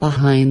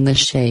Behind the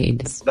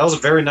Shades. That was a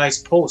very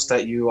nice post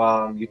that you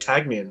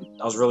tagged me in.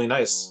 That was really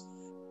nice.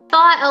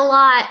 Thought a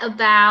lot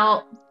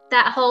about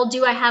that whole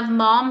do I have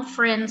mom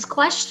friends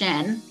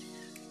question,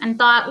 and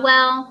thought,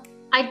 well,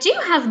 I do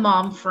have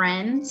mom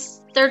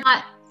friends. They're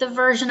not the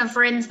version of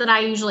friends that I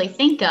usually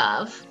think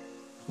of.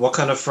 What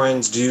kind of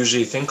friends do you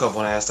usually think of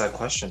when I ask that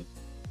question?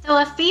 So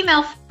a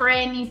female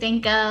friend you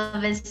think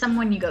of is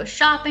someone you go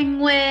shopping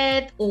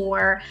with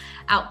or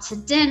out to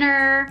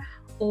dinner,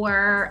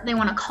 or they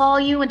want to call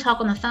you and talk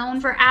on the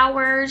phone for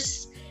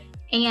hours.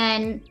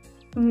 And,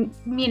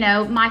 you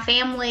know, my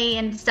family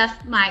and stuff,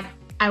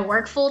 I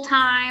work full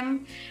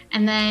time,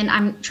 and then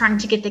I'm trying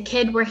to get the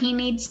kid where he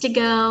needs to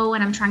go,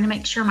 and I'm trying to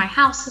make sure my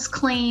house is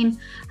clean.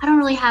 I don't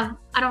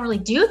really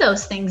do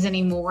those things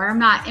anymore. I'm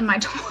not in my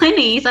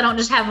 20s. I don't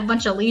just have a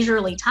bunch of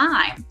leisurely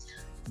time.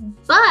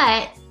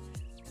 But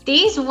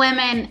these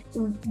women,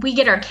 we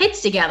get our kids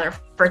together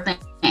for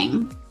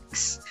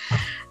things.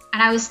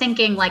 And I was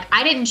thinking, like,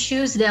 I didn't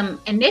choose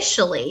them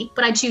initially,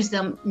 but I choose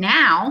them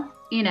now.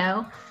 You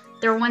know,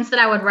 they're ones that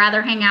I would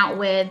rather hang out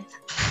with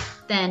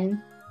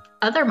than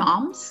other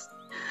moms.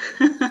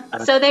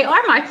 So they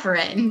are my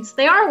friends.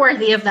 They are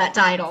worthy of that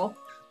title.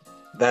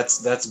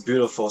 That's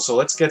beautiful. So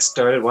let's get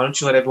started. Why don't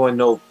you let everyone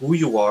know who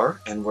you are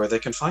and where they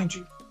can find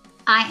you?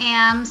 I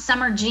am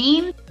Summer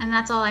Jean, and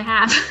that's all I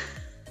have.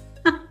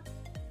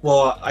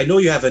 Well, I know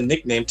you have a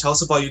nickname. Tell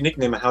us about your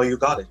nickname and how you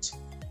got it.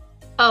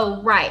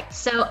 Oh, right.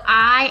 So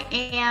I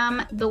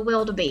am the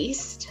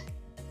Wildebeest.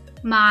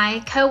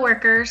 My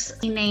coworkers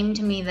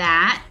named me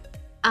that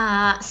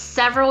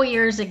several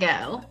years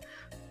ago,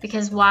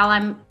 because while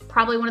I'm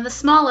probably one of the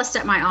smallest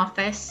at my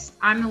office,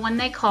 I'm the one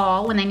they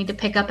call when they need to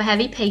pick up a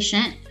heavy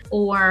patient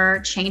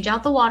or change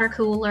out the water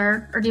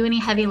cooler or do any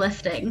heavy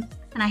lifting.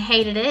 And I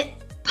hated it,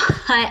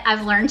 but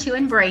I've learned to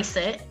embrace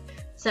it.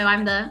 So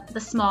I'm the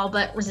small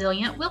but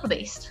resilient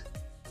wildebeest.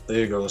 There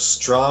you go.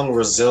 Strong,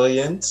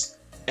 resilient,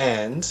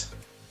 and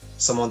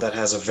someone that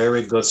has a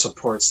very good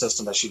support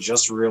system that she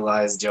just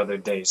realized the other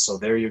day. So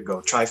there you go.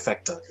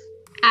 Trifecta.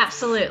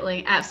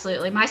 Absolutely.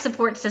 Absolutely. My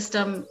support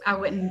system, I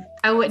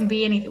wouldn't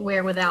be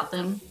anywhere without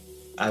them.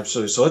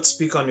 Absolutely. So let's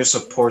speak on your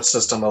support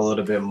system a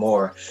little bit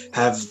more.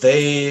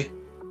 The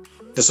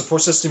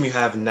support system you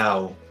have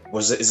now,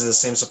 is it the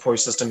same support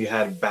system you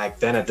had back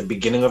then at the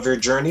beginning of your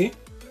journey?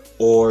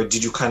 Or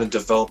did you kind of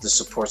develop the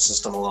support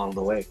system along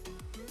the way?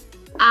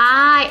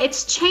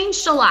 It's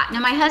changed a lot.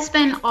 Now, my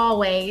husband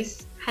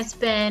always has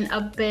been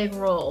a big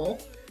role.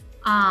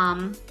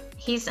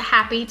 He's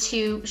happy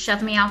to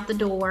shove me out the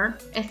door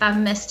if I've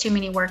missed too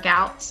many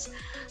workouts.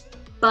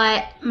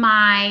 But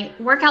my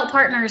workout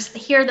partners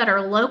here that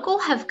are local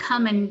have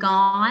come and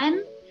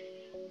gone.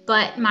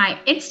 But my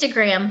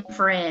Instagram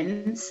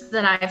friends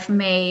that I've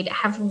made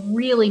have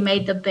really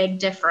made the big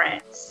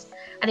difference.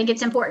 I think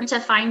it's important to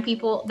find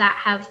people that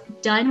have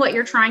done what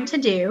you're trying to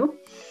do,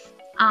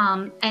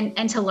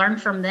 and to learn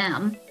from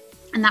them.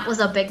 And that was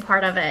a big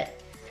part of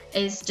it,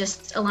 is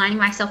just aligning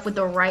myself with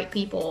the right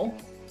people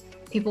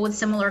with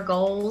similar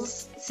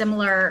goals,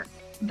 similar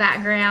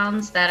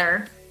backgrounds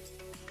that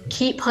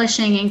keep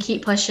pushing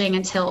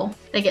until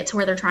they get to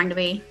where they're trying to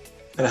be.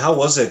 And how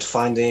was it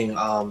finding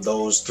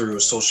those through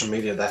social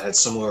media that had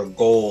similar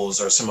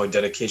goals or similar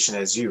dedication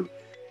as you?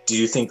 Do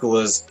you think it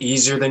was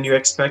easier than you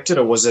expected,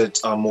 or was it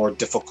a more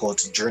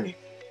difficult journey?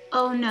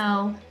 Oh,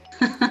 no.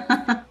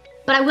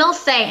 But I will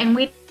say, and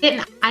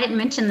I didn't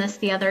mention this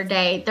the other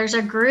day, there's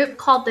a group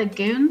called the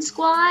Goon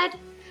Squad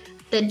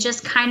that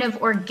just kind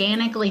of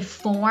organically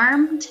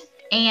formed.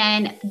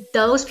 And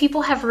those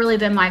people have really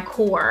been my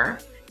core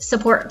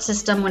support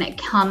system when it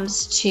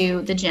comes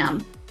to the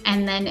gym.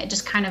 And then it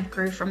just kind of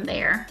grew from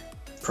there.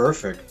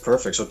 Perfect.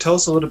 So tell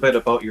us a little bit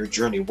about your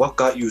journey. What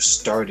got you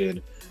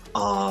started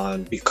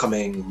on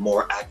becoming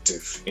more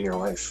active in your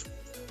life?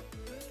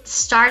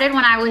 Started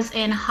when I was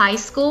in high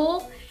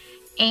school,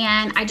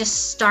 and I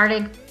just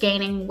started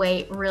gaining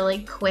weight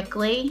really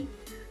quickly.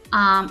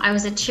 I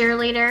was a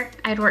cheerleader.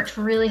 I'd worked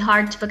really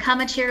hard to become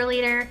a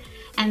cheerleader.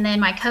 And then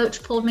my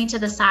coach pulled me to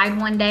the side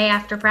one day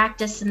after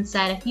practice and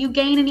said, if you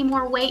gain any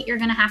more weight, you're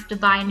going to have to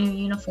buy new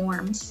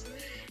uniforms.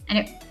 And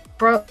it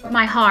broke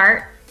my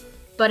heart,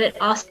 but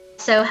it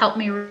also helped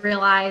me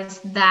realize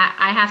that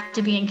I have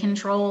to be in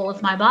control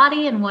of my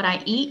body and what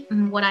I eat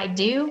and what I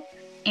do.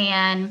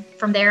 And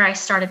from there, I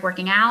started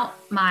working out.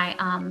 My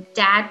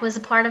dad was a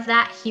part of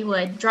that. He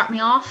would drop me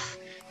off,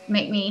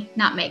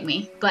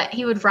 but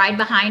he would ride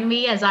behind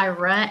me as I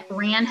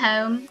ran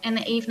home in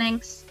the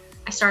evenings.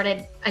 I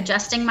started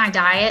adjusting my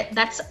diet.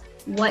 That's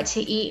what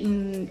to eat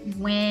and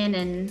when,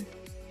 and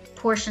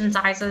portion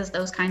sizes,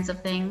 those kinds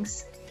of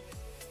things.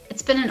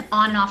 It's been an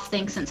on and off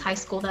thing since high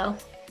school, though.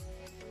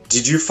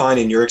 Did you find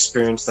in your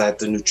experience that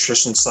the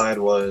nutrition side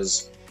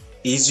was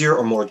easier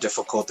or more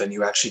difficult than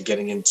you actually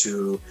getting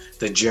into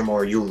the gym,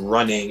 or you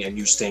running and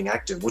you staying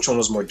active? Which one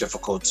was more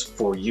difficult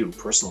for you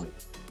personally?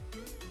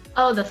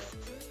 Oh, the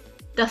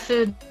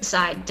food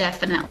side,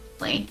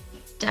 definitely.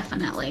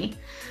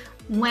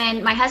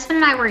 When my husband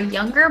and I were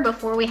younger,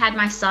 before we had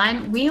my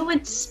son, we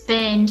would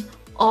spend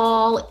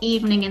all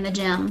evening in the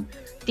gym.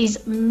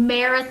 these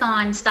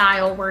marathon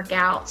style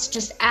workouts,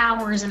 just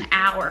hours and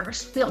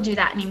hours. We don't do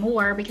that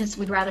anymore because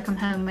we'd rather come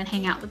home and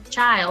hang out with the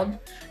child.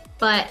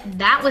 But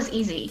that was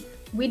easy.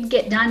 We'd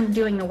get done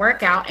doing the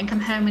workout and come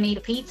home and eat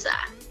a pizza.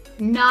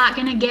 Not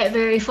gonna get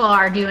very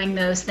far doing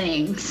those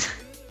things.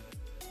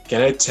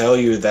 Can I tell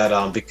you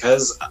that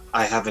because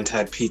I haven't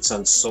had pizza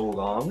in so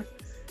long,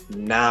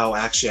 now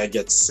actually I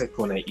get sick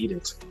when I eat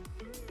it.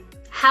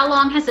 How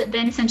long has it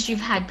been since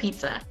you've had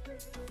pizza?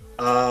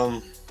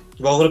 Well,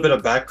 a little bit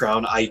of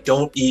background. I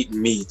don't eat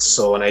meat,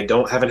 and I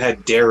haven't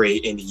had dairy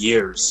in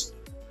years.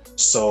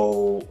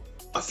 So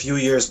a few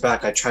years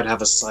back, I tried to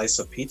have a slice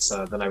of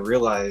pizza. Then I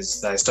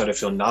realized that I started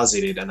feeling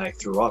nauseated and I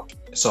threw up.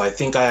 So I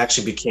think I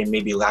actually became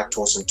maybe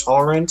lactose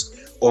intolerant,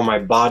 or my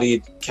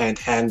body can't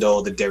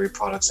handle the dairy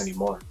products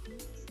anymore.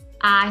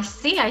 I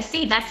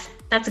see.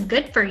 That's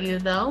good for you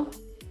though.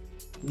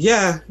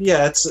 Yeah,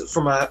 it's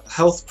from a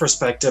health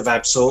perspective,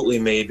 absolutely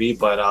maybe,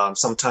 but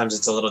sometimes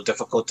it's a little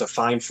difficult to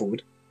find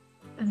food.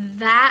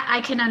 That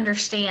I can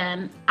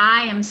understand.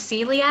 I am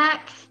celiac,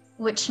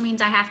 which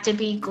means I have to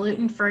be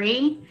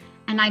gluten-free,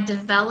 and I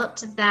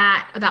developed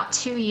that about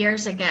 2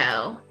 years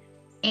ago.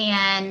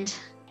 And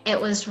it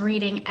was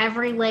reading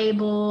every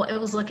label, it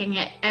was looking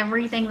at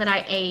everything that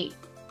I ate,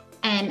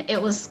 and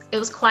it was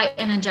quite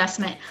an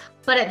adjustment.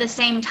 But at the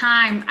same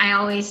time, I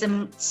always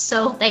am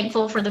so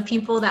thankful for the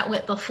people that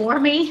went before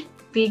me,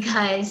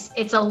 because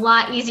it's a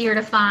lot easier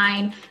to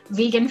find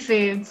vegan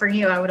food for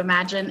you, I would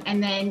imagine,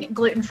 and then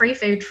gluten-free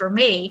food for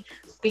me,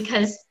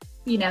 because,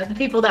 you know, the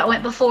people that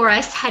went before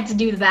us had to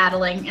do the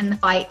battling and the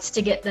fights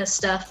to get this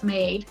stuff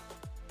made.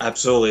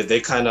 Absolutely.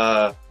 They kind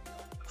of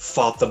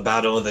fought the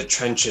battle in the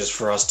trenches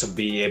for us to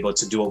be able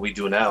to do what we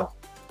do now.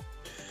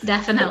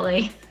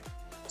 Definitely.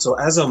 So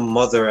as a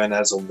mother and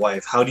as a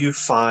wife, how do you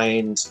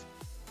find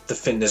the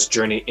fitness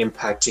journey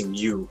impacting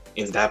you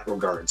in that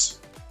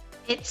regards?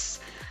 It's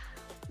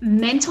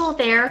mental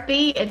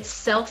therapy, it's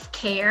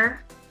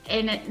self-care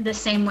in the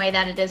same way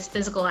that it is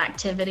physical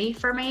activity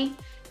for me.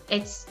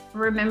 It's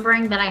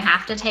remembering that I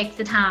have to take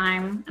the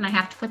time and I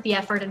have to put the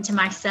effort into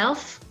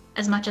myself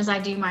as much as I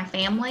do my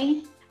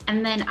family.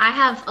 And then I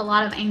have a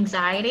lot of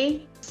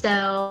anxiety.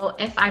 So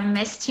if I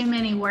miss too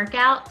many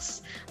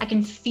workouts, I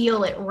can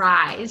feel it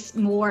rise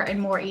more and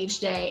more each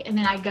day. And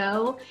then I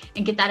go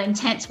and get that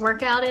intense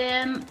workout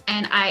in,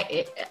 and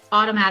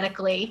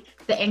automatically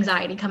the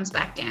anxiety comes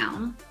back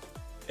down.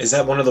 Is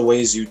that one of the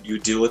ways you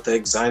deal with the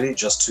anxiety,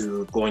 just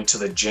to go into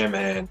the gym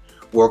and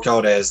work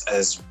out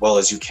as well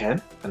as you can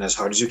and as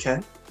hard as you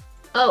can?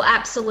 Oh,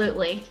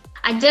 absolutely.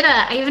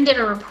 I even did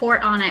a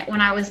report on it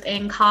when I was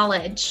in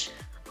college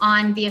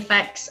on the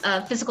effects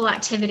of physical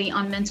activity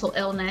on mental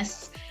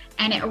illness.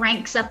 And it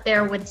ranks up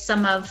there with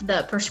some of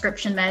the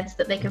prescription meds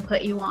that they can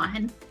put you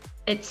on.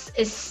 It's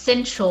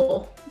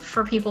essential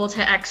for people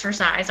to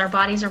exercise. Our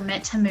bodies are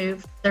meant to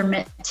move. They're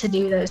meant to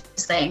do those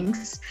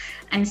things.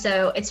 And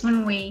so it's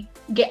when we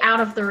get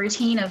out of the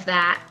routine of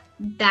that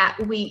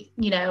we,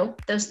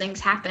 those things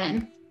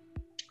happen.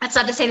 That's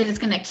not to say that it's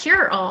going to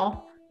cure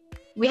all.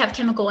 We have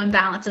chemical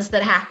imbalances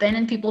that happen,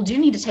 and people do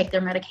need to take their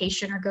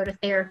medication or go to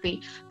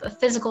therapy, but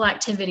physical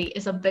activity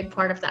is a big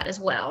part of that as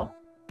well.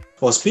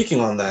 Well, speaking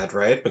on that,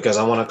 right, because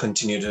I want to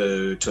continue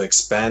to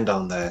expand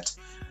on that.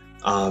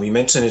 You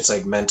mentioned it's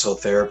like mental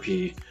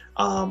therapy,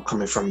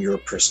 coming from your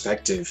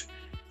perspective.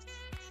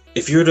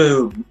 If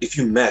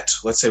you met,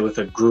 let's say, with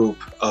a group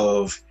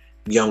of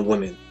young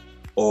women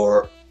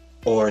or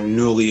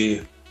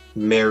newly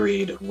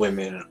married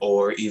women,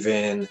 or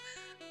even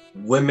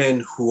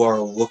women who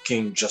are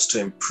looking just to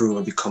improve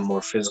and become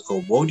more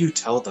physical, what would you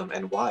tell them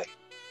and why?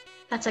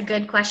 That's a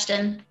good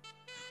question.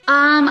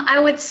 I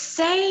would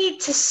say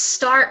to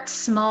start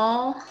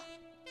small,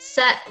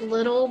 set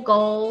little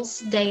goals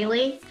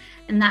daily.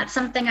 And that's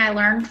something I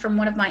learned from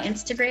one of my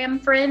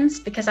Instagram friends,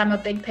 because I'm a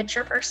big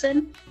picture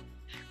person.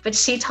 But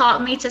she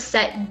taught me to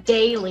set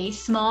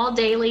small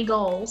daily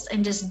goals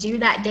and just do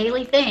that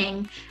daily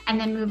thing and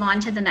then move on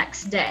to the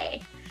next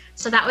day.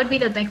 So that would be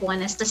the big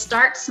one, is to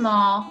start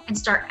small and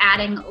start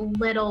adding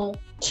little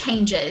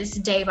changes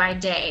day by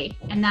day.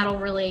 And that'll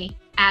really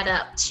add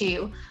up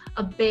to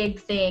a big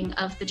thing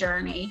of the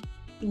journey,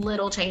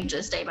 little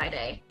changes day by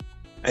day.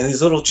 And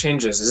these little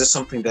changes, is this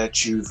something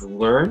that you've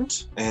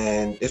learned?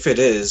 And if it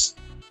is,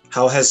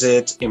 how has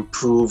it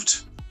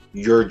improved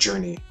your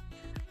journey?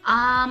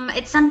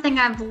 It's something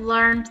I've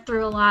learned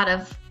through a lot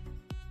of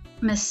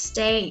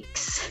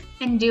mistakes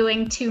and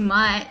doing too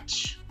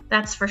much,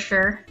 that's for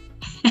sure.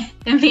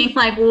 And being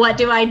like, what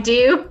do I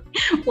do?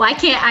 Why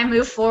can't I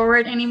move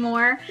forward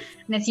anymore?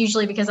 And it's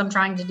usually because I'm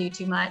trying to do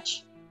too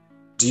much.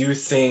 Do you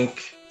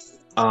think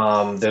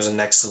there's a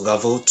next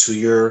level to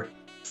your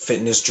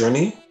fitness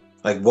journey?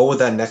 Like, what would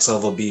that next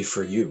level be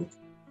for you?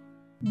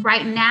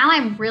 Right now,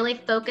 I'm really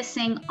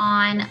focusing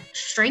on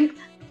strength.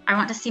 I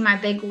want to see my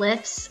big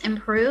lifts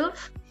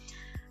improve.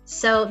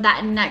 So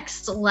that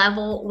next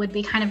level would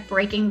be kind of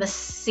breaking the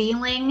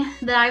ceiling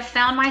that I've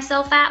found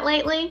myself at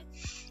lately.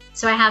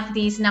 So I have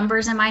these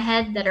numbers in my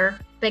head that are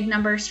big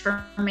numbers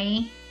for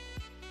me,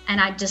 and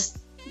I just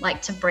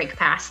like to break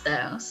past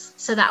those.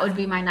 So that would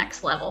be my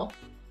next level.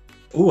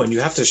 Ooh, and you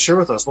have to share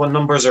with us, what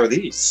numbers are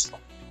these?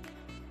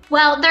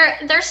 Well,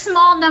 they're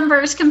small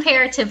numbers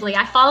comparatively.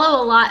 I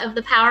follow a lot of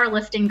the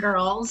powerlifting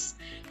girls,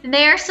 and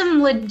they are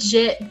some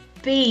legit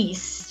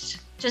beasts,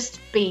 just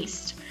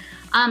beast.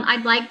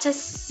 I'd like to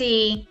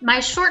see, my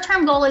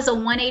short-term goal is a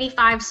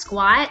 185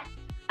 squat.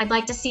 I'd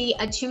like to see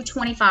a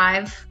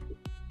 225,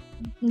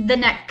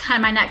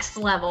 my next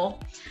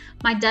level.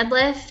 My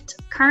deadlift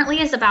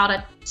currently is about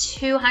a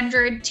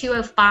 200,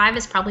 205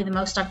 is probably the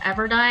most I've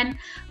ever done.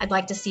 I'd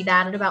like to see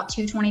that at about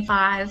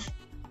 225.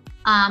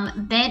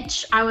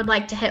 Bench, I would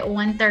like to hit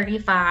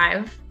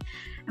 135.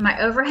 And my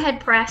overhead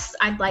press,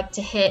 I'd like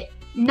to hit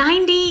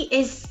 90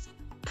 is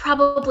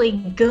probably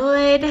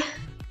good,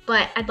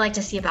 but I'd like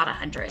to see about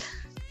 100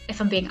 if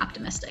I'm being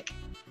optimistic.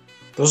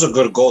 Those are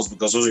good goals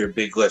because those are your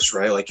big lifts,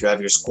 right? Like you have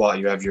your squat,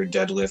 you have your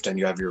deadlift, and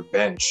you have your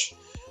bench.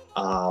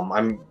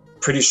 I'm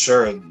pretty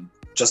sure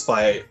just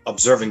by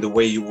observing the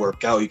way you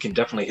work out, you can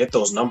definitely hit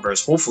those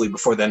numbers, hopefully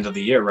before the end of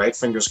the year, right?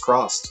 Fingers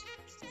crossed.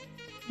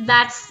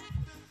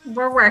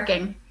 We're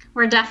working.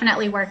 We're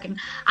definitely working.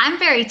 I'm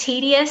very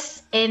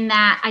tedious in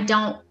that I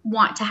don't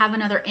want to have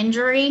another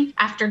injury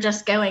after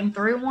just going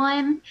through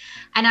one.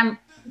 And I'm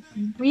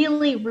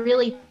really,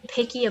 really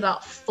picky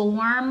about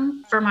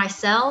form for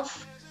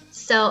myself.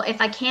 So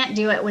if I can't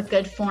do it with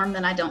good form,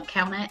 then I don't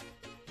count it.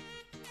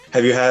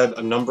 Have you had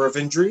a number of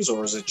injuries,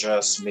 or is it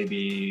just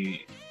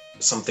maybe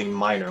something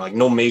minor, like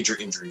no major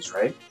injuries,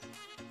 right?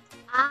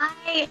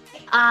 I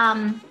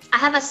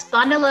have a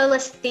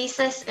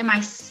spondylolisthesis in my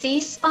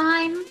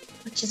C-spine,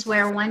 which is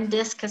where one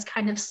disc has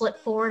kind of slipped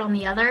forward on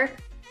the other.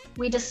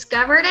 We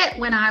discovered it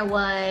when I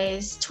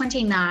was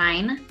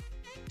 29.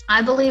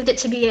 I believed it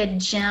to be a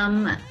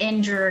gym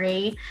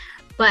injury,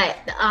 but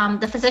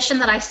the physician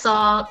that I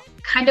saw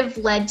kind of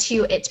led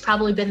to it's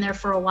probably been there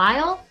for a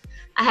while.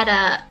 I had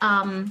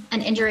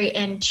an injury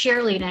in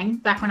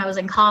cheerleading back when I was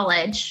in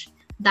college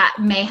that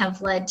may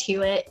have led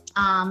to it.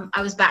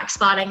 I was back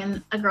spotting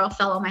and a girl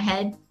fell on my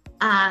head.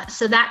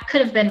 So that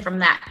could have been from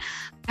that.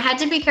 I had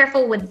to be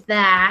careful with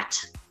that.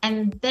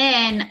 And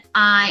then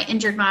I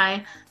injured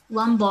my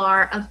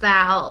lumbar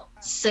about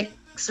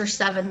 6 or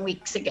 7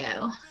 weeks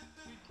ago.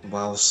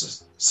 Wow,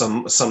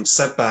 some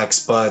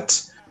setbacks,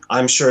 but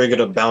I'm sure you're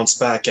gonna bounce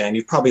back, and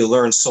you probably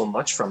learned so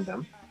much from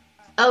them.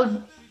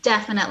 Oh,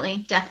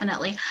 definitely,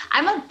 definitely.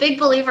 I'm a big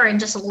believer in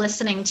just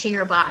listening to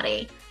your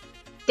body.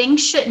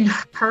 Things shouldn't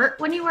hurt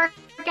when you work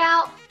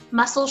out.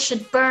 Muscles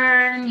should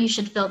burn. You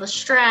should feel the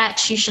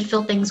stretch. You should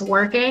feel things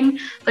working.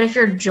 But if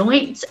your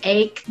joints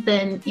ache,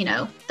 then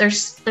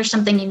there's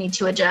something you need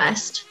to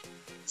adjust.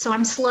 So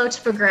I'm slow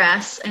to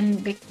progress,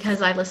 and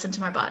because I listen to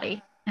my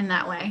body in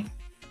that way.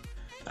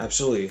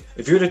 Absolutely.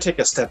 If you were to take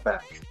a step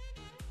back,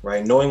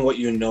 right, knowing what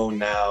you know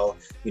now,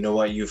 you know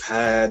what you've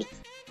had,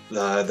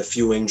 the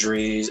few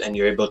injuries, and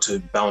you're able to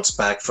bounce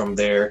back from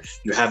there.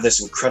 You have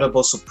this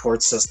incredible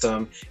support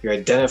system. You're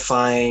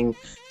identifying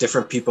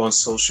different people on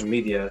social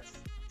media.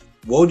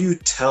 What would you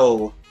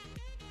tell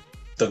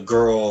the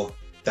girl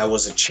that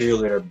was a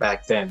cheerleader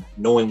back then,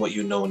 knowing what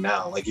you know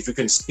now? Like, if you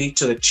can speak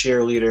to the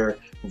cheerleader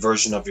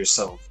version of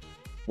yourself,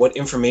 what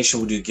information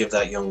would you give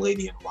that young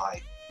lady, and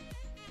why?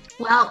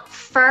 Well,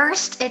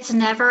 first, it's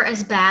never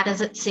as bad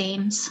as it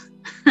seems.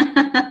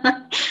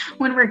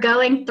 When we're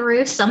going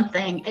through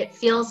something, it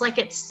feels like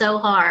it's so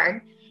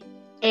hard.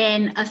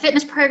 In a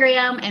fitness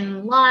program,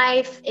 in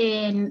life,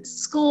 in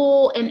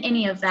school, in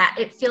any of that,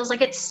 it feels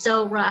like it's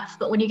so rough.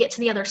 But when you get to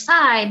the other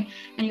side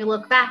and you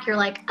look back, you're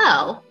like,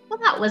 oh, well,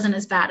 that wasn't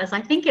as bad as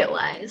I think it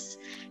was.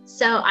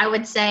 So I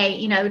would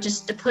say,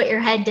 just to put your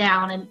head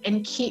down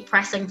and keep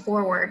pressing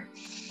forward.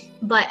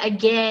 But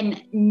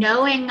again,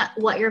 knowing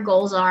what your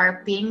goals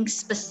are, being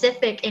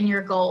specific in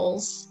your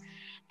goals,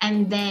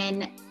 and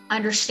then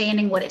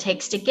understanding what it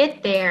takes to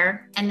get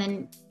there, and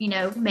then,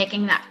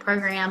 making that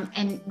program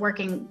and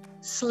working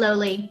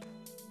slowly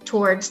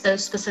towards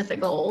those specific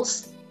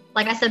goals.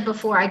 Like I said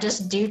before, I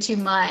just do too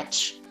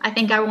much. I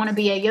think I want to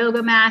be a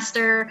yoga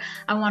master,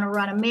 I want to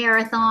run a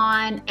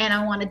marathon, and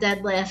I want to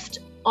deadlift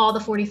all the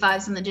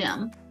 45s in the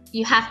gym.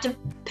 You have to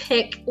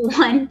pick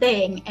one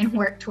thing and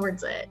work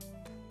towards it.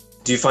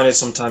 Do you find it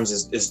sometimes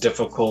is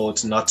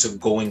difficult not to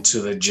go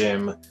into the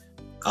gym,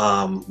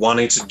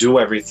 wanting to do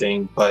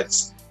everything, but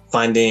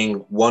finding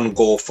one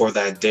goal for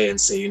that day and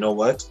say, you know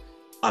what,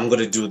 I'm going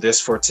to do this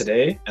for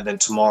today, and then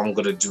tomorrow I'm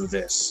going to do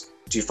this?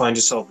 Do you find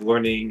yourself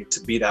learning to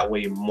be that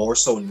way more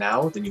so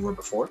now than you were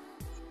before?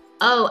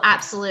 Oh,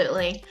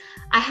 absolutely.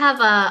 I have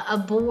a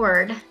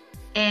board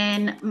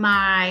in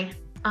my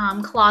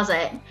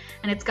closet,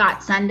 and it's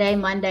got Sunday,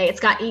 Monday, it's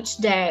got each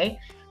day.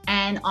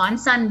 And on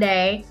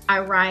Sunday, I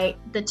write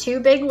the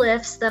 2 big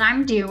lifts that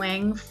I'm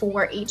doing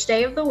for each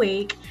day of the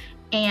week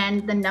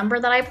and the number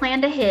that I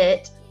plan to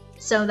hit,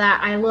 so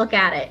that I look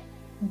at it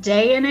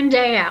day in and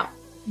day out.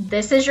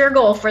 This is your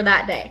goal for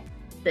that day.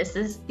 This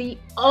is the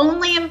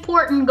only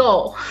important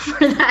goal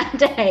for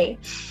that day.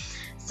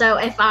 So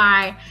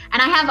I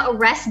have a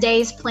rest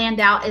days planned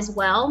out as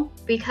well,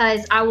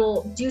 because I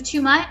will do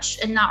too much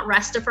and not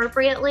rest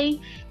appropriately.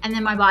 And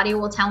then my body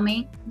will tell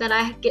me that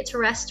I get to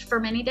rest for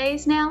many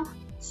days now.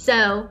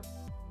 So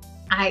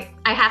I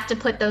have to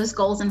put those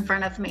goals in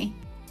front of me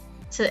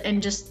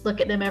and just look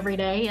at them every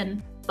day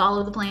and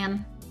follow the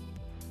plan.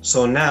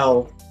 So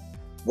now,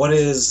 what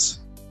is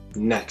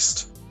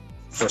next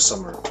for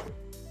Summer?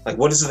 Like,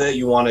 what is it that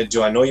you want to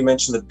do? I know you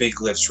mentioned the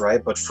big lifts,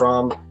 right? But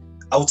from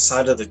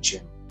outside of the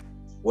gym,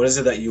 what is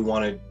it that you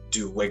want to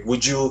do? Like,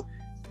 would you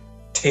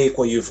take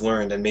what you've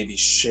learned and maybe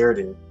share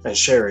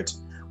it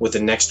with the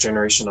next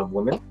generation of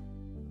women?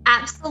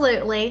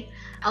 Absolutely.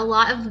 A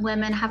lot of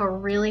women have a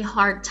really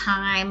hard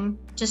time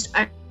just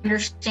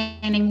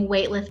understanding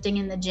weightlifting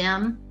in the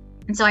gym.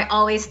 And so I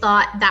always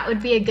thought that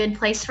would be a good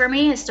place for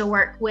me, is to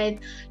work with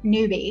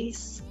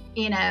newbies,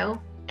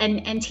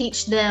 and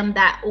teach them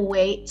that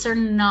weights are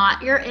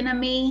not your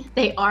enemy.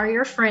 They are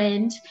your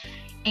friend,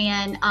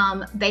 and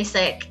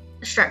basic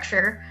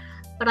structure.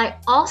 But I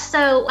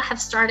also have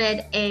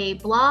started a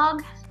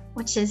blog,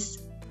 which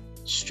is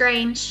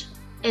strange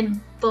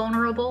and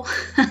vulnerable.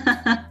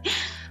 I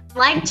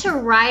like to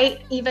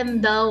write,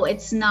 even though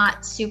it's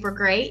not super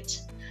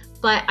great,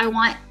 but I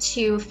want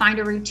to find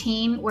a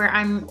routine where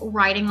I'm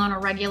writing on a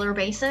regular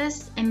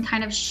basis and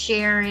kind of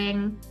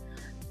sharing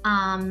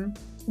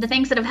the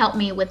things that have helped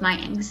me with my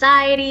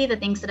anxiety, the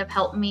things that have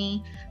helped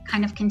me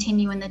kind of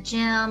continue in the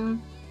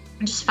gym,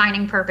 and just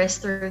finding purpose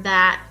through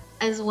that,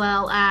 as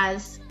well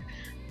as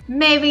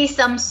maybe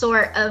some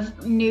sort of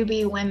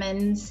newbie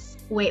women's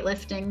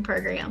weightlifting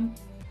program.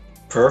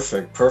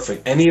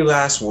 Perfect. Any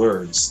last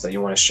words that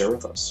you want to share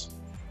with us?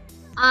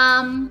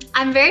 I'm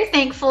very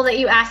thankful that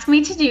you asked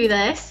me to do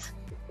this.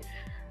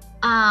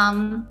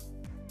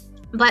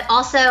 But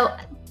also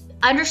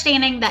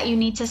understanding that you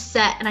need to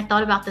set, and I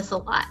thought about this a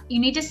lot, you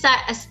need to set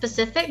a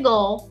specific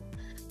goal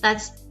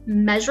that's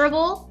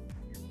measurable,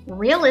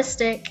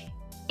 realistic,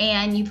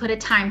 and you put a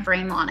time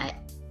frame on it.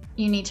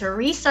 You need to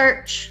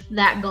research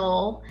that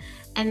goal,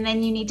 and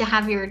then you need to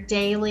have your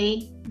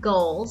daily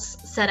goals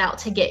set out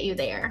to get you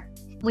there.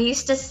 We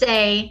used to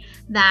say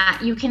that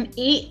you can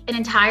eat an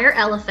entire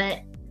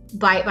elephant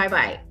bite by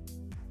bite.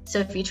 So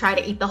if you try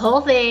to eat the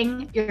whole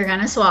thing, you're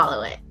gonna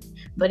swallow it.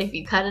 But if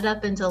you cut it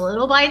up into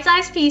little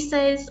bite-sized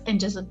pieces and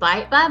just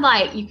bite by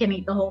bite, you can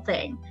eat the whole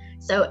thing.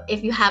 So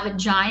if you have a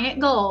giant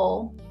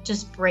goal,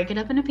 just break it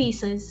up into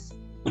pieces,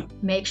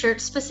 make sure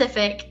it's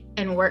specific,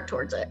 and work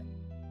towards it.